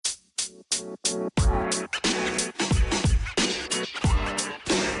The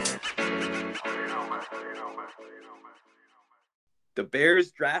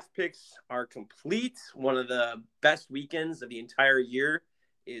Bears draft picks are complete. One of the best weekends of the entire year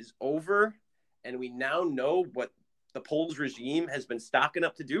is over, and we now know what the Poles regime has been stocking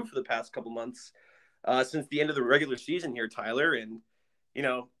up to do for the past couple months since the end of the regular season here, Tyler. And, you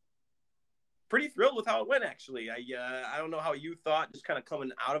know, pretty thrilled with how it went, actually. I don't know how you thought just kind of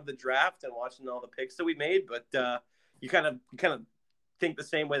coming out of the draft and watching all the picks that we made, but you kind of think the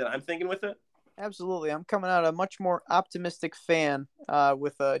same way that I'm thinking with it. Absolutely. I'm coming out a much more optimistic fan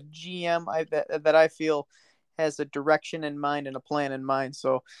with a GM that I feel has a direction in mind and a plan in mind.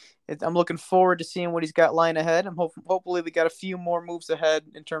 So I'm looking forward to seeing what he's got lying ahead. Hopefully we got a few more moves ahead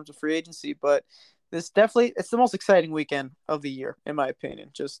in terms of free agency, but it's the most exciting weekend of the year, in my opinion.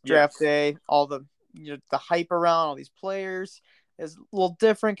 Just draft day, all the the hype around all these players is a little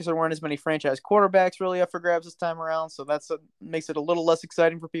different because there weren't as many franchise quarterbacks really up for grabs this time around. So makes it a little less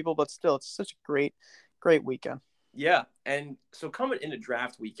exciting for people, but still, it's such a great weekend. Yeah, and so coming into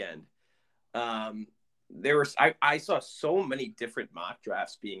draft weekend, I saw so many different mock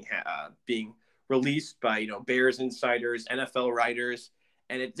drafts being released by Bears insiders, NFL writers,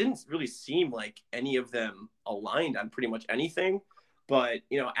 and it didn't really seem like any of them aligned on pretty much anything. But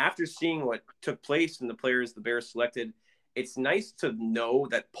after seeing what took place and the players the Bears selected, it's nice to know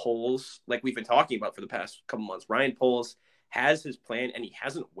that Poles, like we've been talking about for the past couple months, Ryan Poles has his plan and he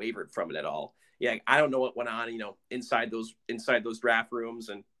hasn't wavered from it at all. Yeah, I don't know what went on, inside those draft rooms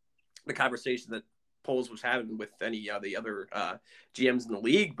and the conversation that Poles was having with any of the other GMs in the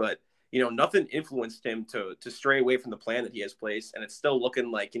league, but nothing influenced him to stray away from the plan that he has placed, and it's still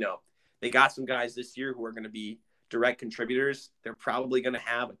looking like they got some guys this year who are going to be direct contributors. They're probably going to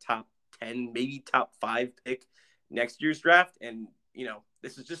have a top 10, maybe top 5 pick next year's draft, and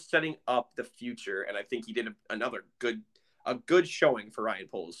this is just setting up the future, and I think he did a good showing for Ryan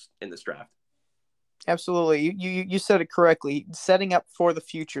Poles in this draft. Absolutely, you said it correctly. Setting up for the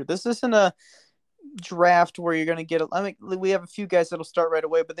future. This isn't a draft where you're going to get we have a few guys that'll start right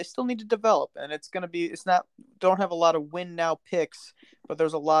away, but they still need to develop, and don't have a lot of win now picks, but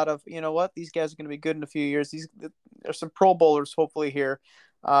there's a lot of these guys are going to be good in a few years. There's some Pro Bowlers hopefully here,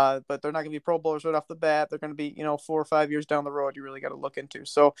 but they're not going to be Pro Bowlers right off the bat. They're going to be 4 or 5 years down the road. You really got to look into.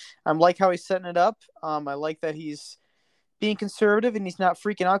 So I'm like how he's setting it up. I like that he's being conservative and he's not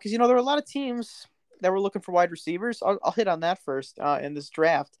freaking out because there are a lot of teams that were looking for wide receivers. I'll hit on that first in this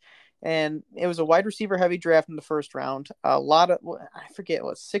draft. And it was a wide receiver heavy draft in the first round. A lot of, I forget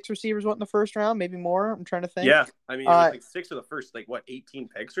 6 receivers went in the first round, maybe more. I'm trying to think. Yeah. I mean, it was like 6 of the first, 18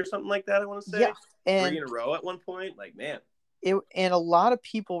 picks or something like that. I want to say. Yeah. And 3 in a row at one point. Like, man. And a lot of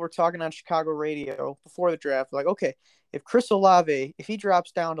people were talking on Chicago radio before the draft. Like, okay, if Chris Olave, if he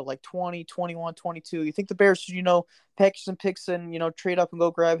drops down to 20, 21, 22, you think the Bears should, package some picks and, trade up and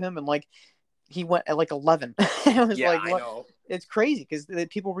go grab him? And he went at 11. It was I know. It's crazy because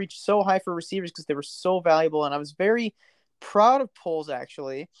people reached so high for receivers because they were so valuable. And I was very proud of Poles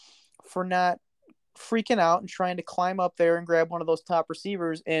actually for not freaking out and trying to climb up there and grab one of those top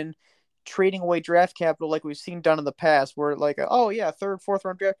receivers and trading away draft capital like we've seen done in the past where third, fourth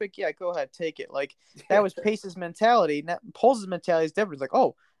round draft pick. Yeah, go ahead, take it. That was Pace's mentality. Poles' mentality is different. It's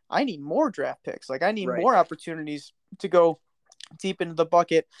I need more draft picks. I need more opportunities to go deep into the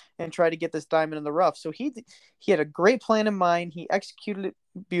bucket and try to get this diamond in the rough. So he had a great plan in mind. He executed it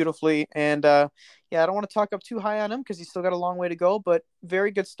beautifully. And I don't want to talk up too high on him because he's still got a long way to go, but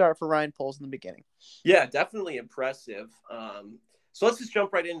very good start for Ryan Poles in the beginning. Yeah, definitely impressive. So let's just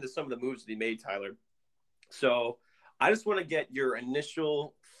jump right into some of the moves that he made, Tyler. So I just want to get your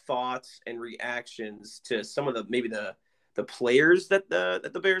initial thoughts and reactions to some of the players that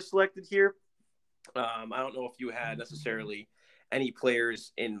the Bears selected here. I don't know if you had necessarily any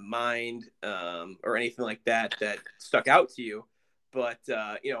players in mind or anything like that stuck out to you, but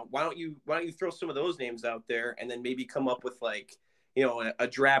why don't you throw some of those names out there and then maybe come up with a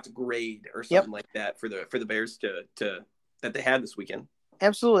draft grade or something like that for the Bears to that they had this weekend.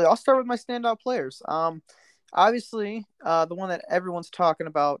 Absolutely. I'll start with my standout players. Obviously, the one that everyone's talking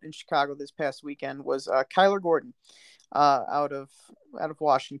about in Chicago this past weekend was Kyler Gordon. Out of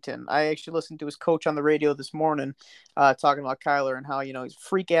Washington. I actually listened to his coach on the radio this morning talking about Kyler and how he's a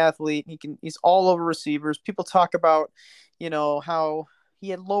freak athlete. He's all over receivers. People talk about how he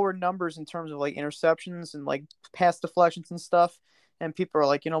had lower numbers in terms of interceptions and pass deflections and stuff. And people are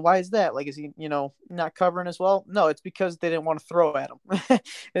like, why is that? Is he not covering as well? No, it's because they didn't want to throw at him.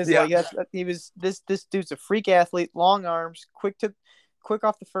 This dude's a freak athlete, long arms, quick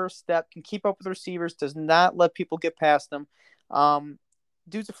off the first step, can keep up with receivers, does not let people get past him.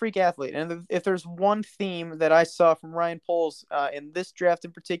 dude's a freak athlete. And if there's one theme that I saw from Ryan Poles in this draft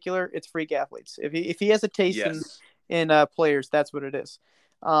in particular, it's freak athletes. If he has a taste Yes. in players, that's what it is.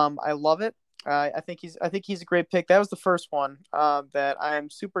 I love it. I think he's a great pick. That was the first one that I'm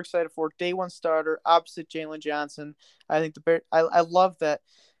super excited for. Day one starter opposite Jalen Johnson. I think I love that.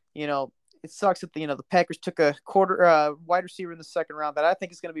 You know, it sucks that the Packers took a wide receiver in the second round that I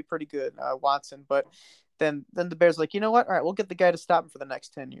think is going to be pretty good, Watson. But then the Bears are like, you know what? All right, we'll get the guy to stop him for the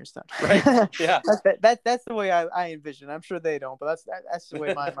next 10 years then. Right. Yeah. That's the way I envision. I'm sure they don't, but that's the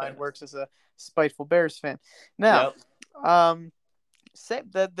way my mind works as a spiteful Bears fan. Now, Yep. say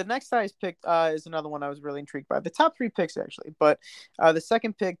the next guy is picked is another one I was really intrigued by. The top three picks actually, but the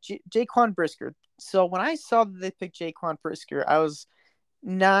second pick, Jaquan Brisker. So when I saw that they picked Jaquan Brisker, I was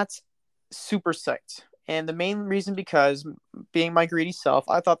not super psyched, and the main reason because being my greedy self,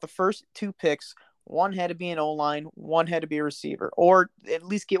 I thought the first two picks, one had to be an O line, one had to be a receiver, or at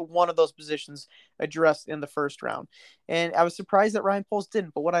least get one of those positions addressed in the first round. And I was surprised that Ryan Poles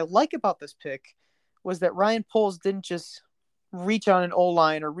didn't. But what I like about this pick was that Ryan Poles didn't just reach on an O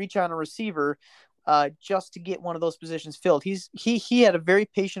line or reach on a receiver just to get one of those positions filled. He had a very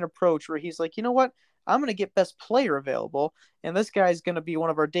patient approach where he's like, you know what? I'm going to get best player available, and this guy's going to be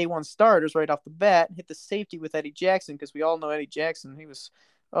one of our day one starters right off the bat. Hit the safety with Eddie Jackson because we all know Eddie Jackson. He was,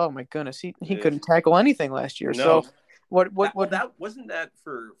 oh my goodness, he couldn't tackle anything last year. No. So what that wasn't that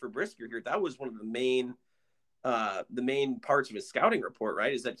for Brisker here. That was one of the main parts of his scouting report,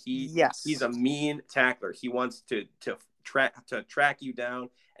 right? Is that he's a mean tackler. He wants to track you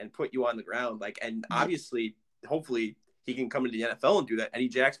down and put you on the ground. Like, and obviously, hopefully, he can come into the NFL and do that. Eddie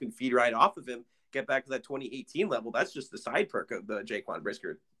Jackson can feed right off of him, get back to that 2018 level. That's just the side perk of the Jaquan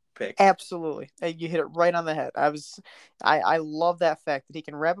Brisker pick. Absolutely, you hit it right on the head. I love that fact that he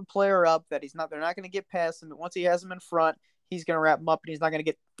can wrap a player up. That they're not going to get past him. But once he has him in front, he's going to wrap him up, and he's not going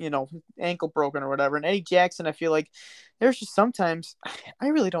to get ankle broken or whatever. And Eddie Jackson, I feel like there's just sometimes I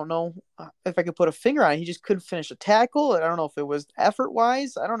really don't know if I could put a finger on it. He just couldn't finish a tackle. I don't know if it was effort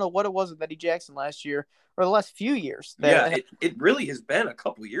wise. I don't know what it was with Eddie Jackson last year or the last few years. It really has been a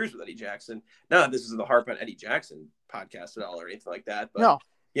couple of years with Eddie Jackson. Now, this is the Harp on Eddie Jackson podcast at all or anything like that. But, no.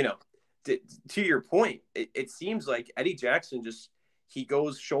 To your point, it seems like Eddie Jackson he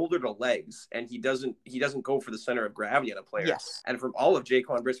goes shoulder to legs, and he doesn't go for the center of gravity on a player. Yes. And from all of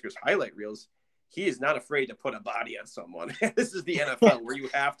Jaquan Brisker's highlight reels, he is not afraid to put a body on someone. This is the NFL where you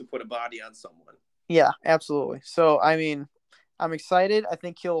have to put a body on someone. Yeah, absolutely. So, I mean, I'm excited. I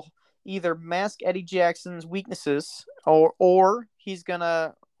think he'll either mask Eddie Jackson's weaknesses or he's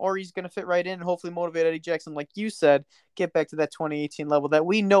gonna fit right in and hopefully motivate Eddie Jackson, like you said, get back to that 2018 level that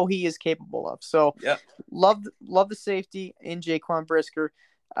we know he is capable of. So yeah, love the safety in Jaquan Brisker.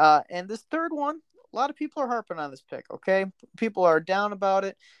 And this third one, a lot of people are harping on this pick, okay? People are down about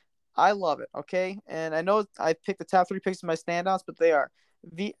it. I love it, okay? And I know I picked the top three picks of my standouts, but they are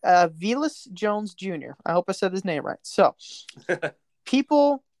Velus Jones Jr. I hope I said his name right. So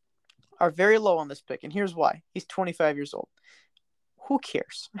people are very low on this pick, and here's why. He's 25 years old. Who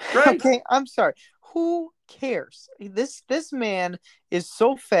cares? Right. Okay, I'm sorry. Who cares? This man is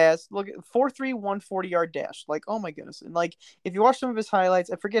so fast. Look at 4.3, 140-yard dash. Like, oh my goodness. And like, if you watch some of his highlights,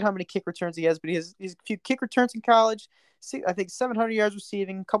 I forget how many kick returns he has, but he's a few kick returns in college. I think 700 yards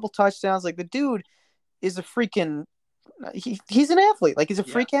receiving, a couple touchdowns. Like, the dude is a freaking he's an athlete. Like, he's a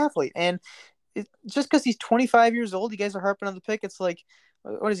freak athlete. And just because he's 25 years old, you guys are harping on the pick. It's like,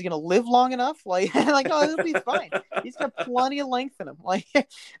 what is he going to live long enough? Like, oh, he'll be fine. He's got plenty of length in him. Like,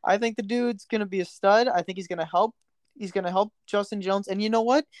 I think the dude's going to be a stud. I think he's going to help. He's going to help Justin Jones. And you know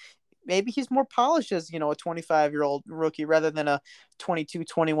what? Maybe he's more polished as, a 25-year-old rookie rather than a 22,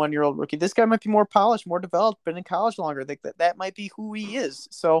 21-year-old rookie. This guy might be more polished, more developed, been in college longer. I think that might be who he is.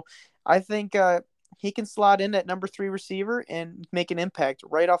 So I think he can slot in at number 3 receiver and make an impact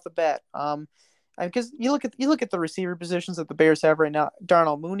right off the bat. Because you look at the receiver positions that the Bears have right now.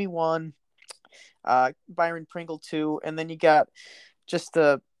 Darnell Mooney 1, Byron Pringle 2, and then you got just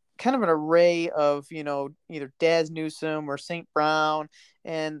a kind of an array of either Daz Newsome or St. Brown,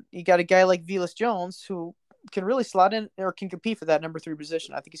 and you got a guy like Velus Jones who can really slot in or can compete for that number 3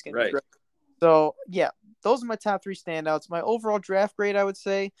 position. I think he's going to be great. So yeah, those are my top 3 standouts. My overall draft grade, I would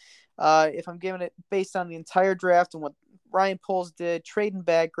say, if I'm giving it based on the entire draft and what Ryan Poles did, trading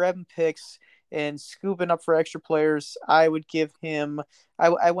back, grabbing picks, and scooping up for extra players, I would give him.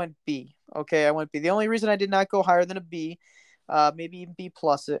 I went B. Okay, I went B. The only reason I did not go higher than a B, maybe even B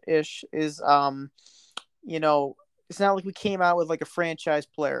plus ish, is it's not like we came out with like a franchise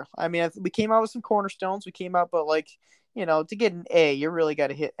player. I mean, we came out with some cornerstones. We came out, but like to get an A, you really got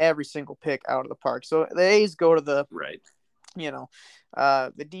to hit every single pick out of the park. So the A's go to the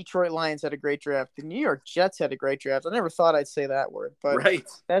The Detroit Lions had a great draft. The New York Jets had a great draft. I never thought I'd say that word, but Right.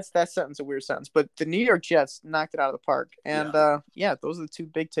 that sentence a weird sentence. But the New York Jets knocked it out of the park. And those are the two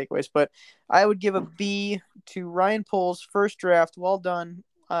big takeaways. But I would give a B to Ryan Poles' first draft. Well done.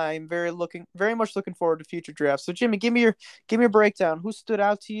 I'm very much looking forward to future drafts. So Jimmy, give me your breakdown. Who stood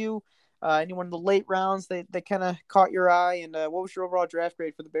out to you? Anyone in the late rounds that kind of caught your eye, and what was your overall draft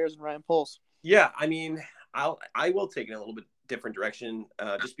grade for the Bears and Ryan Poles? Yeah, I mean, I will take it in a little bit different direction,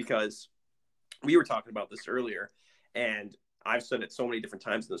 just because we were talking about this earlier, and I've said it so many different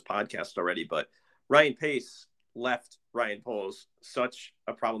times in this podcast already. But Ryan Pace left Ryan Poles such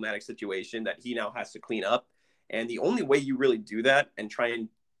a problematic situation that he now has to clean up, and the only way you really do that and try and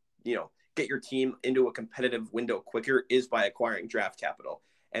get your team into a competitive window quicker is by acquiring draft capital.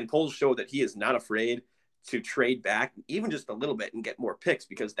 And Poles showed that he is not afraid to trade back even just a little bit and get more picks,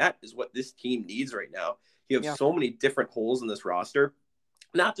 because that is what this team needs right now. You have so many different holes in this roster,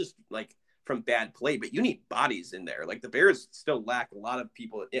 not just like from bad play, but you need bodies in there. Like the Bears still lack a lot of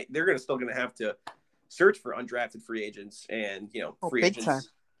people. They're still going to have to search for undrafted free agents and, free agents. Time.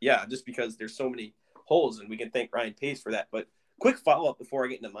 Yeah, just because there's so many holes, and we can thank Ryan Pace for that. But quick follow-up before I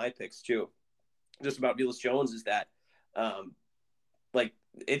get into my picks too, just about Velus Jones, is that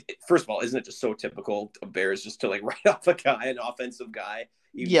first of all, isn't it just so typical of Bears just to write off an offensive guy,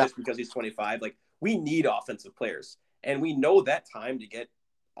 even just because he's 25? Like, we need offensive players, and we know that time to get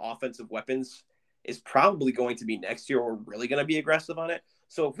offensive weapons is probably going to be next year. We're really going to be aggressive on it.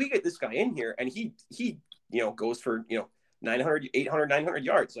 So if we get this guy in here and he goes for 900, 800, 900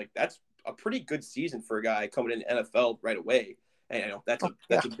 yards, like that's a pretty good season for a guy coming in the NFL right away. And I know that's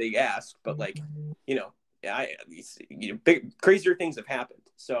a big ask, but crazier things have happened.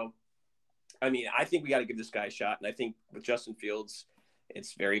 So, I mean, I think we got to give this guy a shot. And I think with Justin Fields,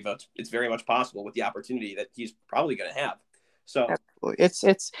 it's very much possible with the opportunity that he's probably going to have. So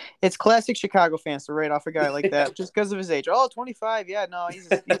it's classic Chicago fans to write off a guy like that just because of his age. Oh, 25. Yeah, no, he's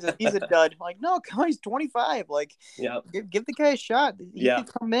a dud. Like, no, come on, he's 25. Like, give the guy a shot. He can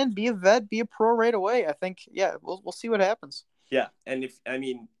come in, be a vet, be a pro right away. I think, we'll see what happens. Yeah, and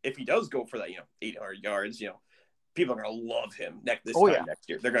if he does go for that, 800 yards, people are going to love him next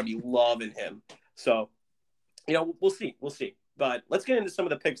year. They're going to be loving him. So, we'll see. But let's get into some of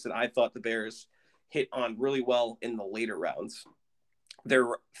the picks that I thought the Bears hit on really well in the later rounds. Their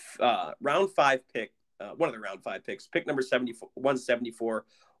round 5 pick, one of the round 5 picks, pick number 174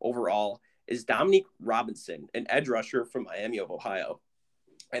 overall, is Dominique Robinson, an edge rusher from Miami of Ohio.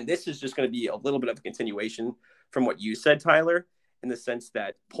 And this is just going to be a little bit of a continuation from what you said, Tyler, in the sense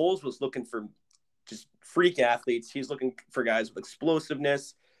that Poles was looking for just freak athletes. He's looking for guys with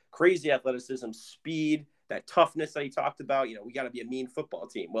explosiveness, crazy athleticism, speed, that toughness that he talked about. We got to be a mean football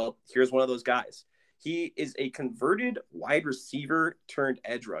team. Well, here's one of those guys. He is a converted wide receiver turned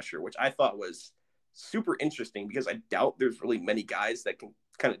edge rusher, which I thought was super interesting because I doubt there's really many guys that can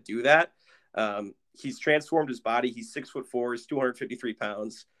kind of do that. He's transformed his body. He's 6'4", he's 253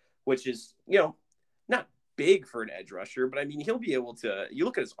 pounds, which is, not big for an edge rusher, but I mean, he'll be able to, you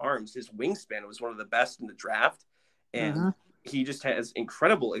look at his arms, his wingspan was one of the best in the draft. And he just has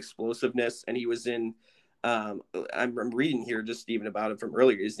incredible explosiveness. And he was in, I'm reading here just even about him from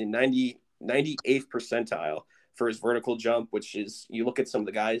earlier. He's in 98th percentile for his vertical jump, which is, you look at some of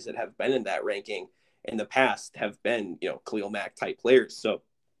the guys that have been in that ranking in the past have been, Khalil Mack type players. So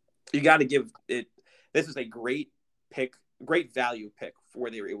you got to give it, this is a great pick, great value pick for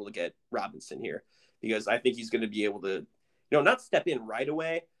where they were able to get Robinson here, because I think he's going to be able to, not step in right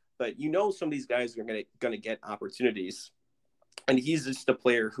away, but some of these guys are going to get opportunities. And he's just a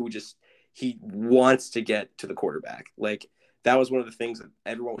player who he wants to get to the quarterback. Like, that was one of the things that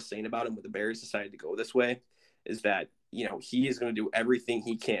everyone was saying about him when the Bears decided to go this way, is that, he is going to do everything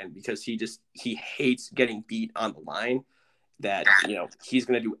he can because he hates getting beat on the line, that, he's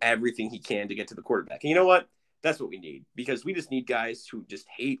going to do everything he can to get to the quarterback. And you know what? That's what we need, because we just need guys who just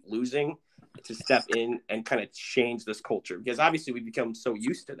hate losing to step in and kind of change this culture, because obviously we've become so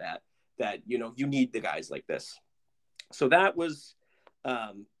used to that, you need the guys like this. So that was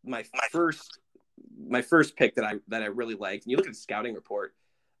my first pick that I really liked. And you look at the scouting report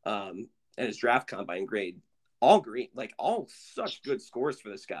and his draft combine grade, all green, like all such good scores for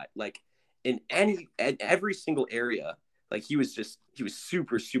this guy. Like in every single area, like he was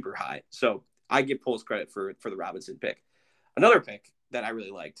super, super high. So I give Poles credit for the Robinson pick. Another pick that I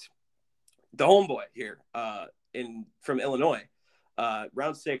really liked, the homeboy here from Illinois,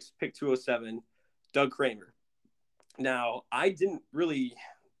 round 6, pick 207, Doug Kramer. Now, I didn't really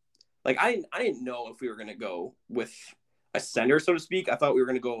I didn't know if we were going to go with a center, so to speak. I thought we were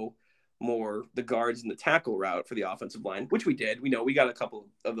going to go more the guards and the tackle route for the offensive line, which we did. We know we got a couple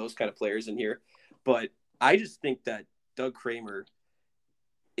of those kind of players in here, but I just think that Doug Kramer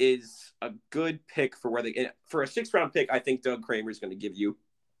is a good pick for for a 6th-round pick. I think Doug Kramer is going to give you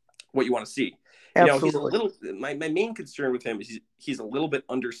what you want to see. Absolutely. My main concern with him is he's a little bit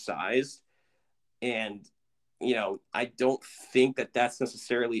undersized, and I don't think that that's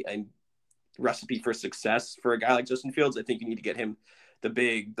necessarily a recipe for success for a guy like Justin Fields. I think you need to get him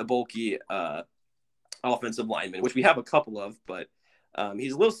the bulky offensive lineman, which we have a couple of, but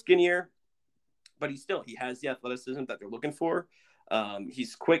he's a little skinnier, but he has the athleticism that they're looking for.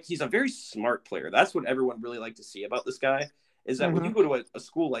 He's quick. He's a very smart player. That's what everyone really liked to see about this guy, is that when you go to a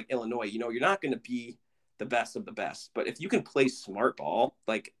school like Illinois, you're not going to be the best of the best, but if you can play smart ball,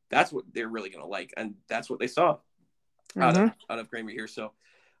 like that's what they're really going to like. And that's what they saw out of Kramer here. So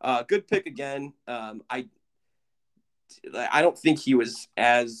good pick again. I don't think he was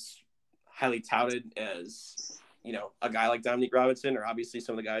as highly touted as, a guy like Dominique Robinson, or obviously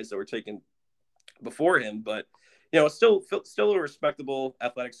some of the guys that were taken before him, but still a respectable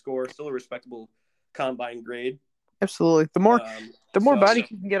athletic score, still a respectable combine grade. Absolutely. The more body you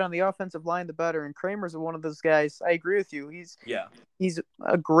can get on the offensive line, the better. And Kramer's one of those guys. I agree with you. He's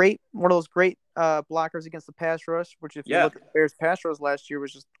one of those great blockers against the pass rush, which if you look at the Bears' pass rush last year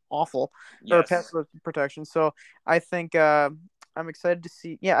was just awful. Yes. Or pass rush protection. So I think I'm excited to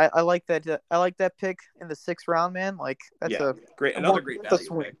see. Yeah, I like that. I like that pick in the 6th round, man. Like that's another great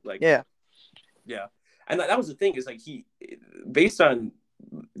value pick. Like yeah. And that was the thing, is like he, based on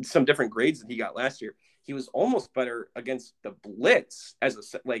some different grades that he got last year, he was almost better against the blitz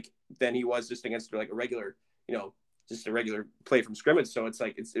than he was just against like a regular, just a regular play from scrimmage. So it's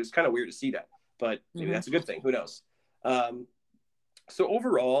like, it was kind of weird to see that, but maybe that's a good thing. Who knows? So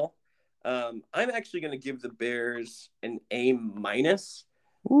overall, I'm actually going to give the Bears an A-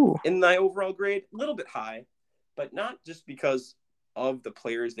 in my overall grade, a little bit high, but not just because of the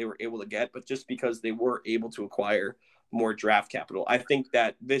players they were able to get, but just because they were able to acquire more draft capital. I think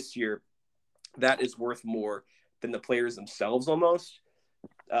that this year that is worth more than the players themselves almost,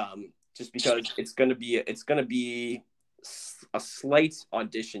 just because it's going to be a slight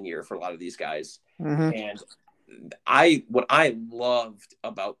audition year for a lot of these guys. And what I loved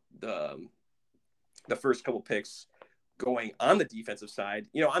about the first couple picks going on the defensive side,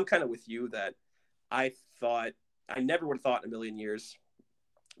 I'm kind of with you that I never would have thought in a million years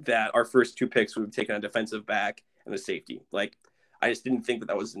that our first 2 picks would have taken a defensive back and a safety. Like, I just didn't think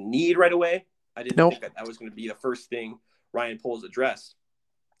that was a need right away. I didn't think that was going to be the first thing Ryan Poles addressed.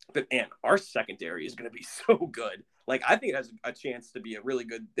 But, man, our secondary is going to be so good. Like, I think it has a chance to be a really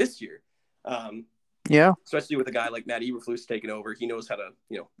good this year. Especially with a guy like Matt Eberflus taking over. He knows how to,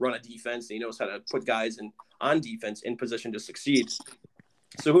 run a defense. And he knows how to put guys on defense in position to succeed.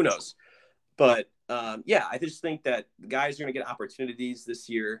 So who knows? But, I just think that the guys are going to get opportunities this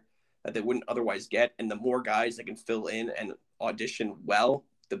year that they wouldn't otherwise get. And the more guys that can fill in and audition well,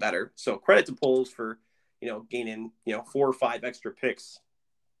 the better. So credit to Poles for, gaining, 4 or 5 extra picks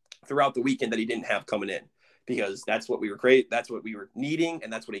throughout the weekend that he didn't have coming in, because that's what we were needing,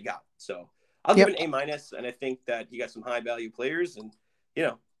 and that's what he got. So I'll give an A-, and I think that he got some high value players, and,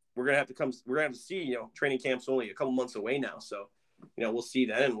 we're going to have to see, training camp's only a couple months away now. So, we'll see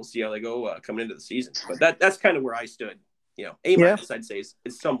then, and we'll see how they go coming into the season. But that's kind of where I stood. A-, I'd say is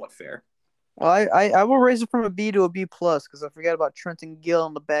somewhat fair. Well, I will raise it from a B to a B+, because I forgot about Trenton Gill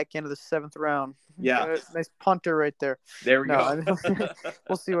in the back end of the 7th round. Yeah, nice punter right there. There we go.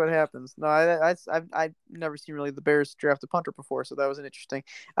 We'll see what happens. No, I've never seen really the Bears draft a punter before, so that was interesting.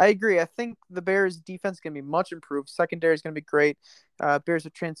 I agree. I think the Bears defense is going to be much improved. Secondary is going to be great. Bears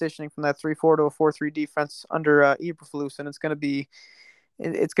are transitioning from that 3-4 to a 4-3 defense under Eberflus, and it's going to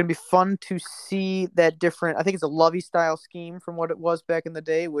be fun to see that different. I think it's a Lovey style scheme from what it was back in the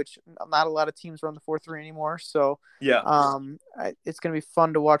day, which not a lot of teams run the 4-3 anymore. So it's going to be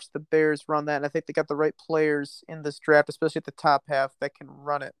fun to watch the Bears run that. And I think they got the right players in this draft, especially at the top half, that can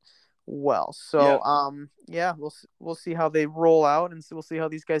run it well. So we'll see how they roll out, and we'll see how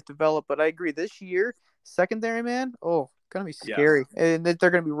these guys develop. But I agree, this year secondary, man, gonna be scary, and they're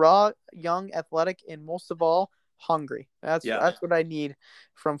gonna be raw, young, athletic, and most of all, hungry. That's what I need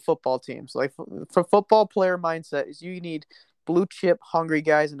from football teams. Like, for football player mindset is you need blue chip hungry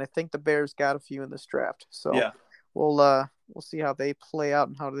guys, and I think the Bears got a few in this draft. So we'll see how they play out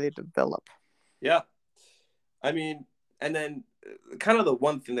and how they develop. Yeah, I mean, and then kind of the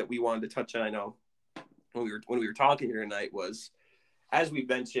one thing that we wanted to touch on, I know when we were talking here tonight, was, as we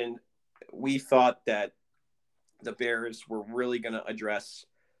mentioned, we thought that the Bears were really going to address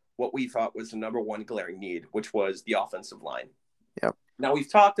what we thought was the number one glaring need, which was the offensive line. Yep. Now,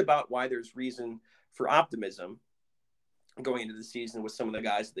 we've talked about why there's reason for optimism going into the season with some of the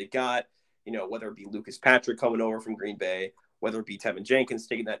guys that they've got, whether it be Lucas Patrick coming over from Green Bay, whether it be Tevin Jenkins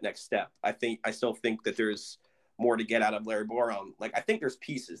taking that next step. I still think that there's more to get out of Larry Borom. Like, I think there's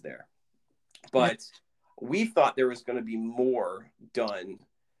pieces there, but we thought there was going to be more done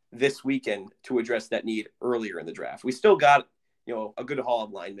this weekend to address that need earlier in the draft. We still got, a good haul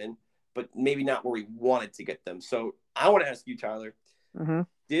of linemen, but maybe not where we wanted to get them. So I want to ask you, Tyler,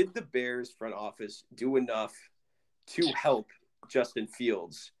 did the Bears front office do enough to help Justin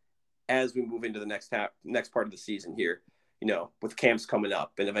Fields as we move into the next part of the season here, with camps coming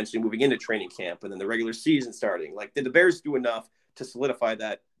up and eventually moving into training camp and then the regular season starting? Like, did the Bears do enough to solidify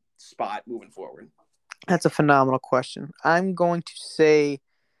that spot moving forward? That's a phenomenal question. I'm going to say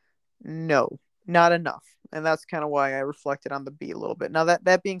no, not enough. And that's kind of why I reflected on the B a little bit. Now,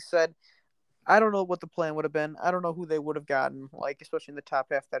 that being said, I don't know what the plan would have been. I don't know who they would have gotten, like, especially in the top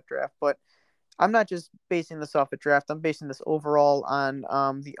half of that draft. But I'm not just basing this off the draft. I'm basing this overall on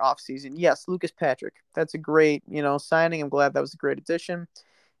the offseason. Yes, Lucas Patrick. That's a great, signing. I'm glad that was a great addition.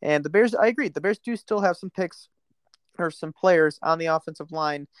 And the Bears, I agree. The Bears do still have some picks or some players on the offensive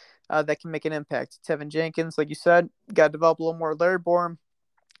line that can make an impact. Tevin Jenkins, like you said, got to develop a little more. Larry Borom,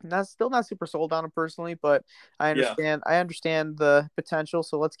 still not super sold on him personally, but I understand. Yeah. I understand the potential,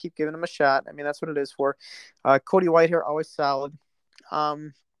 so let's keep giving him a shot. I mean, that's what it is for. Cody Whitehair, always solid.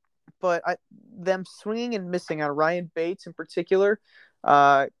 But them swinging and missing on Ryan Bates in particular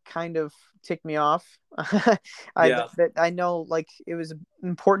kind of ticked me off. I know, like, it was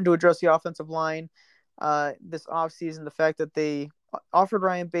important to address the offensive line this offseason. The fact that they offered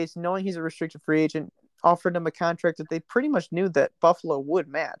Ryan Bates, knowing he's a restricted free agent, offered him a contract that they pretty much knew that Buffalo would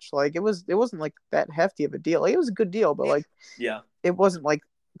match. Like, it wasn't like that hefty of a deal. Like, it was a good deal, but like, it wasn't like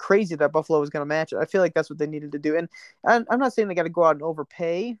crazy that Buffalo was going to match it. I feel like that's what they needed to do. And I'm not saying they got to go out and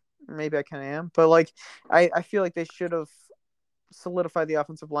overpay. Maybe I kind of am, but like, I feel like they should have solidified the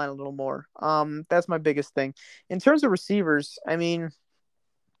offensive line a little more. That's my biggest thing. In terms of receivers, I mean,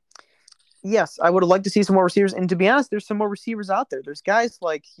 yes, I would have liked to see some more receivers. And to be honest, there's some more receivers out there. There's guys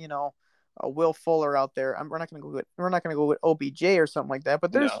like, Will Fuller out there. We're not going to go with OBJ or something like that.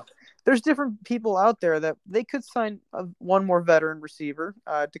 But there's different people out there that they could sign one more veteran receiver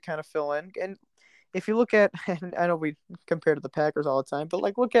to kind of fill in. And if you look at, and I know we compare to the Packers all the time, but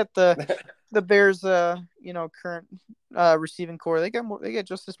like, look at the Bears, current receiving core. They get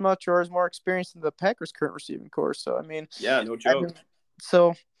just as much or as more experience than the Packers' current receiving core. So I mean, yeah, no joke.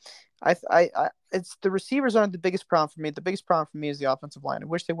 It's the receivers aren't the biggest problem for me. The biggest problem for me is the offensive line. I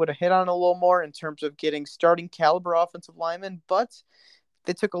wish they would have hit on it a little more in terms of getting starting caliber offensive linemen, but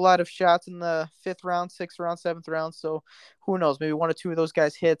they took a lot of shots in the 5th round, 6th round, 7th round. So who knows? Maybe one or two of those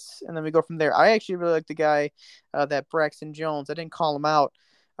guys hits, and then we go from there. I actually really like the guy, that Braxton Jones. I didn't call him out,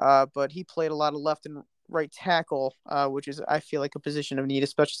 but he played a lot of left and right tackle, which is, I feel like, a position of need,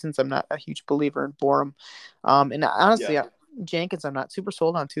 especially since I'm not a huge believer in Borom. And honestly, Jenkins, I'm not super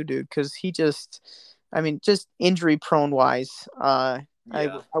sold on too, dude, because he just injury prone wise, I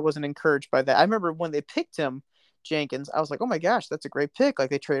wasn't encouraged by that. I remember when they picked him, Jenkins, I was like, oh my gosh, that's a great pick. Like,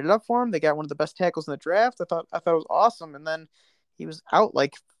 they traded up for him. They got one of the best tackles in the draft. I thought it was awesome. And then he was out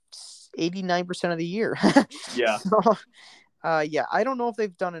like 89% of the year. Yeah. So, I don't know if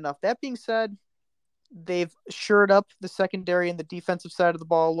they've done enough. That being said, they've shored up the secondary and the defensive side of the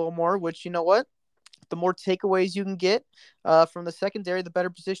ball a little more, which, you know what? The more takeaways you can get from the secondary, the better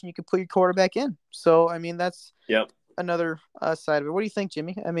position you can put your quarterback in. So, I mean, that's another side of it. What do you think,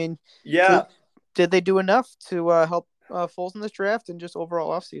 Jimmy? I mean, did they do enough to help Foles in this draft and just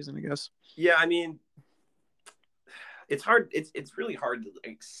overall offseason, I guess? Yeah, I mean, it's hard. It's really hard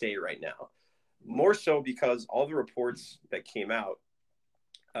to say right now. More so because all the reports that came out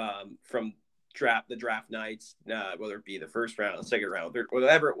from the draft nights, whether it be the first round, the second round, third,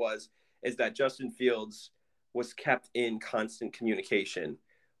 whatever it was, is that Justin Fields was kept in constant communication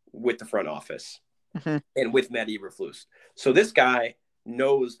with the front office and with Matt Eberflus. So this guy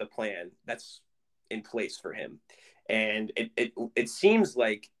knows the plan that's in place for him. And it seems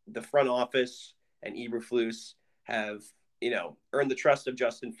like the front office and Eberflus have, earned the trust of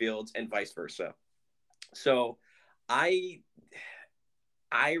Justin Fields and vice versa. So I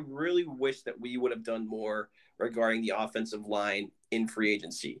really wish that we would have done more regarding the offensive line in free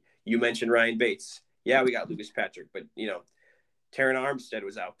agency. You mentioned Ryan Bates. Yeah, we got Lucas Patrick, but, Terron Armstead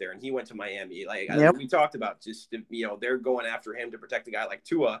was out there and he went to Miami. We talked about just, they're going after him to protect a guy like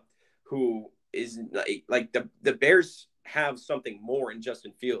Tua, who is like the Bears have something more in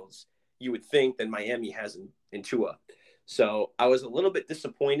Justin Fields, you would think, than Miami has in Tua. So I was a little bit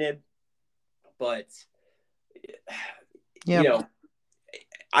disappointed, but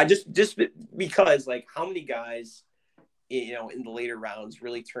I just because like how many guys, you know, in the later rounds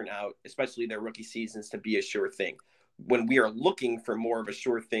really turn out, especially their rookie seasons, to be a sure thing. When we are looking for more of a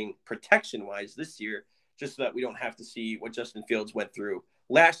sure thing protection wise this year, just so that we don't have to see what Justin Fields went through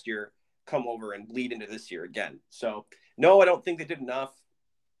last year come over and bleed into this year again. So no, I don't think they did enough.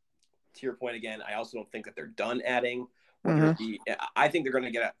 To your point again, I also don't think that they're done adding. Whether it be, I think they're going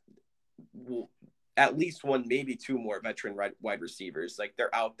to get at least one, maybe two more veteran wide receivers. Like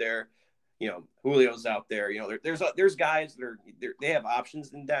they're out there, you know, Julio's out there. You know, there's guys that they have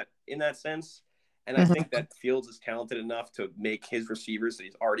options in that sense. And I think that Fields is talented enough to make his receivers that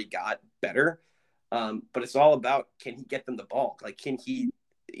he's already got better. But it's all about, can he get them the ball? Like, can he,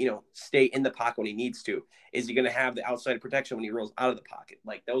 you know, stay in the pocket when he needs to? Is he going to have the outside protection when he rolls out of the pocket?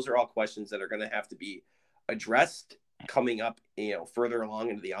 Like, those are all questions that are going to have to be addressed coming up, you know, further along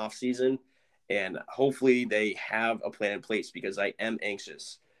into the offseason. And hopefully they have a plan in place, because I am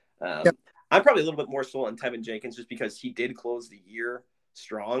anxious. I'm probably a little bit more sold on Tevin Jenkins just because he did close the year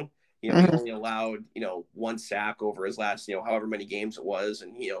strong. You know, he only allowed, you know, one sack over his last, you know, however many games it was.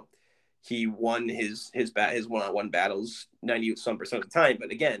 And, you know, he won his one-on-one battles 90% of the time. But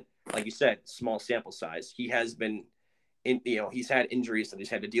again, like you said, small sample size. He has been you know, he's had injuries that he's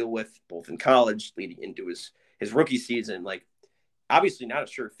had to deal with both in college leading into his rookie season. Like, obviously not a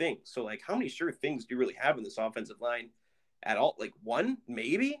sure thing. So like, how many sure things do you really have in this offensive line at all? Like one,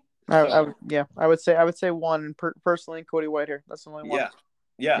 maybe. I would say one personally. Cody Whitehair. That's the only one.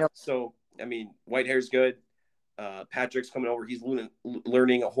 Yeah. Yep. So I mean, Whitehair's good. Patrick's coming over. He's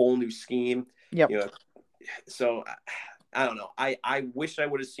learning a whole new scheme. Yep. You know, so I don't know. I wish I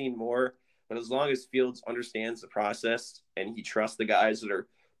would have seen more, but as long as Fields understands the process and he trusts the guys that are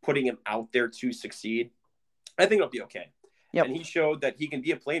putting him out there to succeed, I think it'll be okay. Yep. And he showed that he can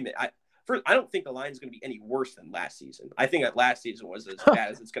be a playmaker. I don't think the line's going to be any worse than last season. I think that last season was as bad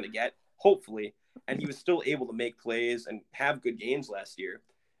as it's going to get, hopefully. And he was still able to make plays and have good games last year.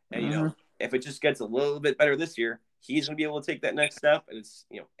 And, you know, if it just gets a little bit better this year, he's going to be able to take that next step. And it's,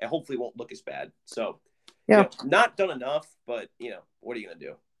 you know, it hopefully won't look as bad. So, you know, not done enough, but, you know, what are you going to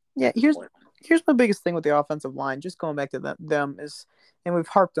do? Yeah, here's my biggest thing with the offensive line, just going back to them is, and we've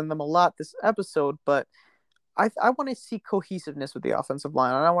harped on them a lot this episode, but I want to see cohesiveness with the offensive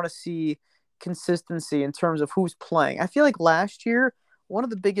line, and I want to see consistency in terms of who's playing. I feel like last year, one of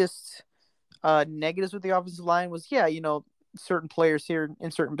the biggest negatives with the offensive line was, you know, certain players here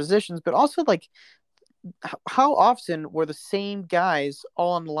in certain positions, but also like how often were the same guys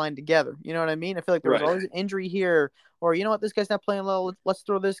all on the line together? You know what I mean? I feel like there was always an injury here, or, you know what, this guy's not playing well, let's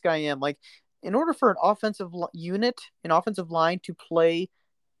throw this guy in. Like, in order for an offensive line to play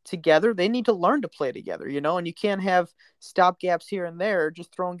together, they need to learn to play together, you know, and you can't have stopgaps here and there,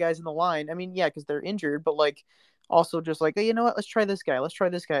 just throwing guys in the line. I mean, yeah, because they're injured, but like also just like, hey, you know what, let's try this guy.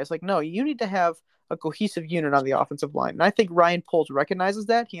 It's like, no, you need to have a cohesive unit on the offensive line. And I think Ryan Poles recognizes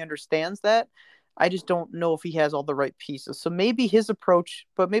that. He understands that. I just don't know if he has all the right pieces. So maybe his approach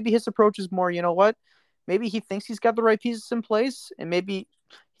is more, you know what, maybe he thinks he's got the right pieces in place, and maybe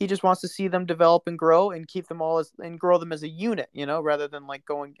he just wants to see them develop and grow and keep them all and grow them as a unit, you know, rather than like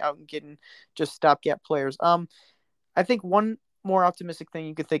going out and getting just stopgap players. I think one more optimistic thing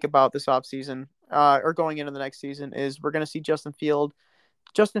you could think about this offseason, or going into the next season, is we're going to see Justin Fields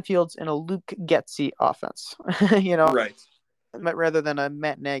in a Luke Getsy offense, you know, rather than a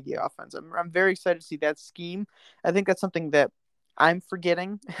Matt Nagy offense. I'm very excited to see that scheme. I think that's something that I'm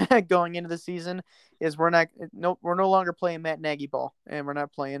forgetting going into the season, is we're no longer playing Matt Nagy ball, and we're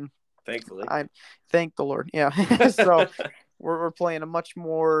not playing. Thankfully, thank the Lord. Yeah. So we're playing a much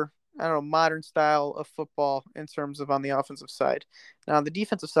more, I don't know, modern style of football in terms of on the offensive side. Now the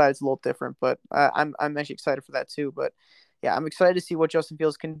defensive side is a little different, but I'm actually excited for that too. But yeah, I'm excited to see what Justin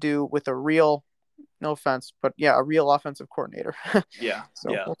Fields can do with a real, no offense, but yeah, a real offensive coordinator.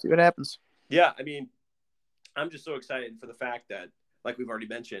 We'll see what happens. Yeah, I mean, I'm just so excited for the fact that, like we've already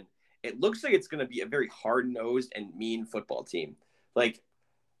mentioned, it looks like it's going to be a very hard-nosed and mean football team. Like,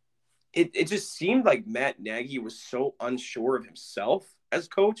 it just seemed like Matt Nagy was so unsure of himself as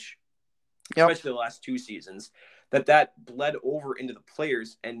coach, especially the last two seasons, that bled over into the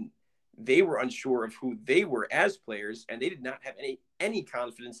players, and they were unsure of who they were as players, and they did not have any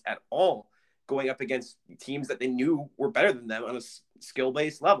confidence at all going up against teams that they knew were better than them on a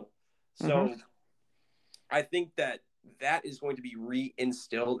skill-based level. So I think that is going to be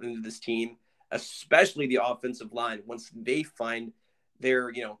reinstilled into this team, especially the offensive line, once they find their,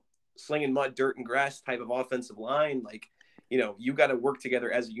 you know, slinging mud, dirt, and grass type of offensive line. Like, you know, you got to work together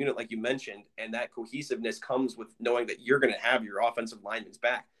as a unit, like you mentioned, and that cohesiveness comes with knowing that you're going to have your offensive linemen's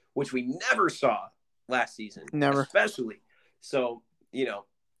back, which we never saw last season. Never. Especially. So, you know,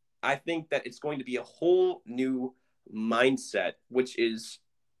 I think that it's going to be a whole new mindset, which is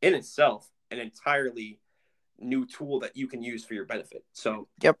in itself an entirely new tool that you can use for your benefit. So,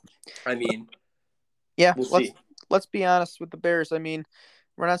 Yep. I mean, Yeah, we'll see. let's be honest with the Bears. I mean,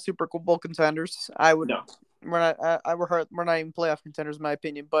 we're not Super Bowl contenders. I would. No. We're not. We're not even playoff contenders, in my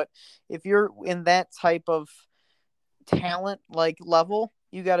opinion. But if you're in that type of talent like level,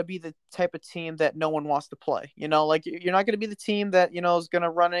 you got to be the type of team that no one wants to play. You know, like you're not going to be the team that is going to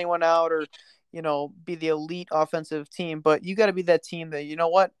run anyone out or be the elite offensive team. But you got to be that team that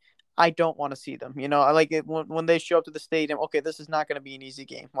what. I don't want to see them. I like it when they show up to the stadium. Okay, this is not going to be an easy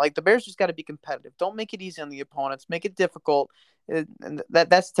game. Like the Bears just got to be competitive. Don't make it easy on the opponents. Make it difficult. And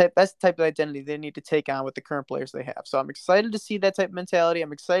that's the type of identity they need to take on with the current players they have. So I'm excited to see that type of mentality.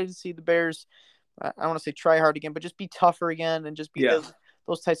 I'm excited to see the Bears. I don't want to say try hard again, but just be tougher again and just be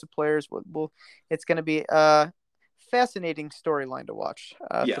those types of players. It's going to be a fascinating storyline to watch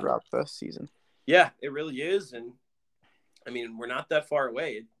throughout the season. Yeah, it really is. And I mean, we're not that far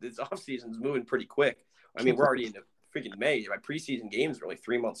away. This offseason is moving pretty quick. I mean, we're already into freaking May. My preseason games are only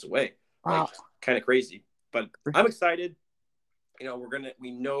 3 months away. Wow. Like, kind of crazy. But I'm excited. We know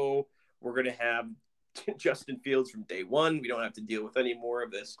we're gonna have Justin Fields from day one. We don't have to deal with any more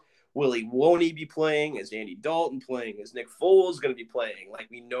of this. Won't he be playing? Is Andy Dalton playing? Is Nick Foles going to be playing? Like,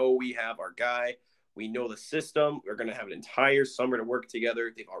 we know we have our guy. We know the system. We're going to have an entire summer to work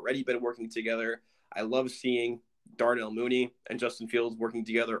together. They've already been working together. I love seeing Darnell Mooney and Justin Fields working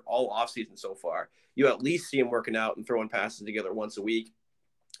together all offseason so far. You at least see them working out and throwing passes together once a week.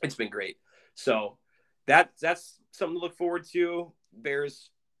 It's been great. So that's something to look forward to. Bears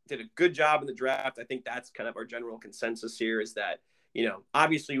did a good job in the draft. I think that's kind of our general consensus here is that,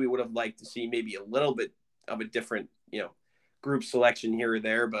 obviously we would have liked to see maybe a little bit of a different, group selection here or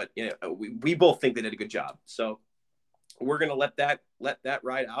there, but we both think they did a good job. So we're going to let that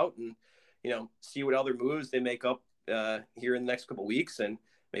ride out and, see what other moves they make up here in the next couple of weeks. And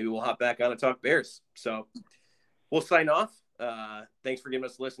maybe we'll hop back on and talk Bears. So we'll sign off. Thanks for giving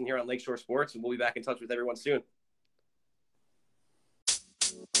us a listen here on Lakeshore Sports, and we'll be back in touch with everyone soon.